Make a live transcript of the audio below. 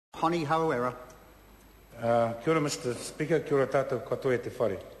Connie Hauera. Kia ora, Mr. Speaker. Kia ora tātou katoa te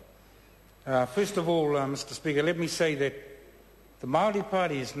whare. First of all, Mr. Speaker, let me say that the Māori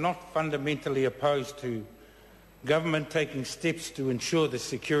Party is not fundamentally opposed to government taking steps to ensure the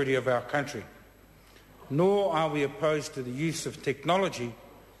security of our country, nor are we opposed to the use of technology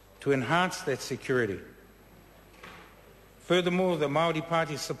to enhance that security. Furthermore, the Māori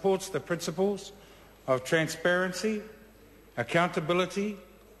Party supports the principles of transparency, accountability,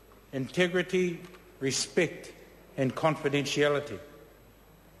 integrity, respect and confidentiality.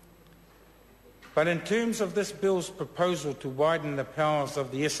 But in terms of this bill's proposal to widen the powers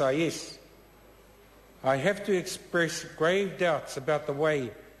of the SIS, I have to express grave doubts about the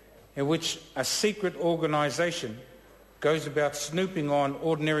way in which a secret organisation goes about snooping on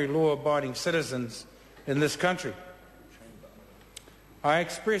ordinary law-abiding citizens in this country. I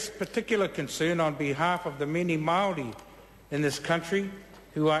express particular concern on behalf of the many Māori in this country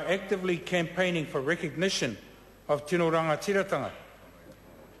who are actively campaigning for recognition of tino rangatiratanga,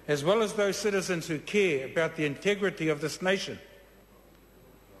 as well as those citizens who care about the integrity of this nation,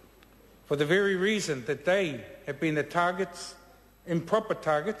 for the very reason that they have been the targets, improper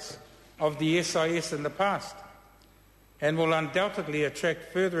targets, of the SIS in the past, and will undoubtedly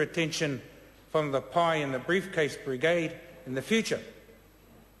attract further attention from the pie and the briefcase brigade in the future.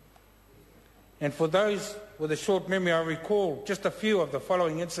 And for those with a short memory, I recall just a few of the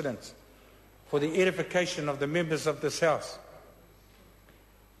following incidents for the edification of the members of this House.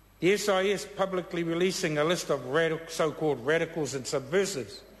 The SIS publicly releasing a list of so-called radicals and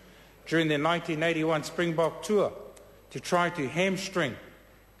subversives during their 1981 Springbok tour to try to hamstring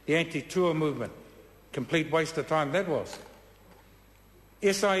the anti-tour movement. Complete waste of time that was.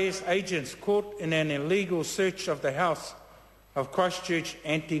 SIS agents caught in an illegal search of the house of Christchurch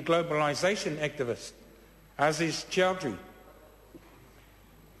anti-globalisation activist Aziz Chowdhury.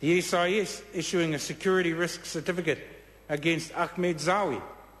 The SIS issuing a security risk certificate against Ahmed Zawi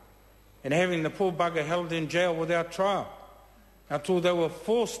and having the poor bugger held in jail without trial until they were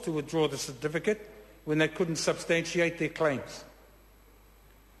forced to withdraw the certificate when they couldn't substantiate their claims.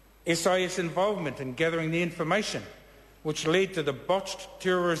 SIS involvement in gathering the information which led to the botched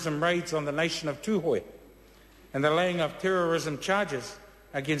terrorism raids on the nation of Tūhoe and the laying of terrorism charges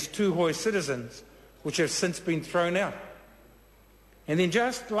against Tūhoe citizens which have since been thrown out. And then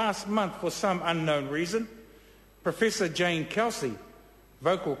just last month, for some unknown reason, Professor Jane Kelsey,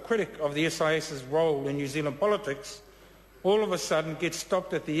 vocal critic of the SIS's role in New Zealand politics, all of a sudden gets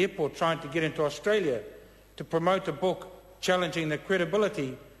stopped at the airport trying to get into Australia to promote a book challenging the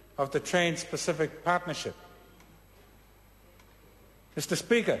credibility of the Trans-Pacific Partnership. Mr.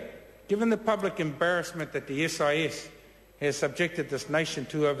 Speaker, given the public embarrassment that the SIS has subjected this nation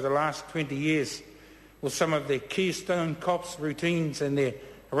to over the last 20 years with some of their Keystone Cops routines and their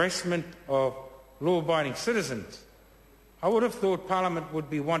harassment of law-abiding citizens, I would have thought Parliament would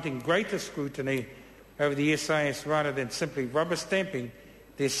be wanting greater scrutiny over the SIS rather than simply rubber-stamping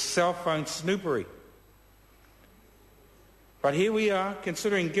their cell phone snoopery. But here we are,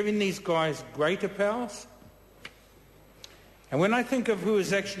 considering giving these guys greater powers. And when I think of who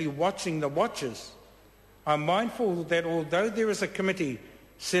is actually watching the watchers, I'm mindful that although there is a committee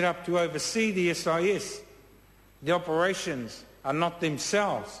set up to oversee the SIS, the operations are not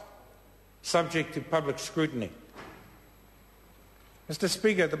themselves subject to public scrutiny. Mr.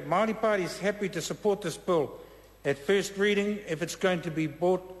 Speaker, the Māori Party is happy to support this bill at first reading if it's going to be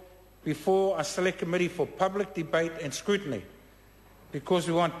brought before a select committee for public debate and scrutiny, because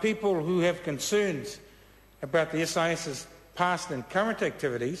we want people who have concerns about the SIS's past and current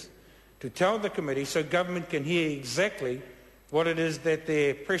activities to tell the committee so government can hear exactly what it is that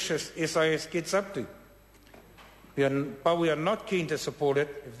their precious SIS gets up to. But we are not keen to support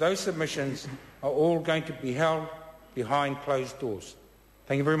it if those submissions are all going to be held behind closed doors.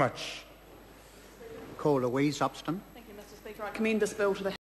 Thank you very much. Call Louise Upston. Thank you, Mr. Speaker. I commend this bill to the